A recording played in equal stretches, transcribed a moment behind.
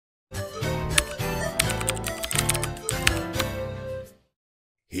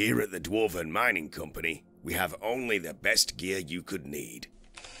Here at the Dwarven Mining Company, we have only the best gear you could need.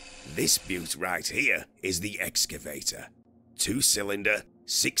 This beaut right here is the Excavator. 2-cylinder,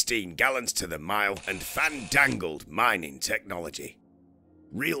 16 gallons to the mile, and fandangled mining technology.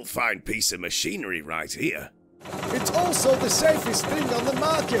 Real fine piece of machinery right here. It's also the safest thing on the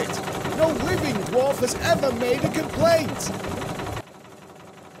market. No living dwarf has ever made a complaint.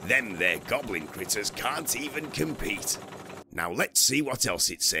 Them there goblin critters can't even compete. Now let's see what else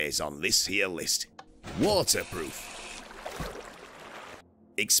it says on this here list. Waterproof.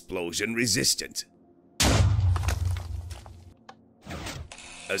 Explosion resistant.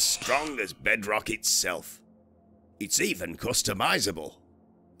 As strong as bedrock itself. It's even customizable.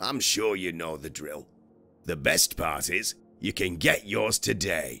 I'm sure you know the drill. The best part is, you can get yours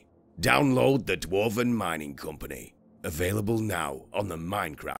today. Download the Dwarven Mining Company. Available now on the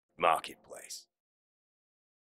Minecraft Marketplace.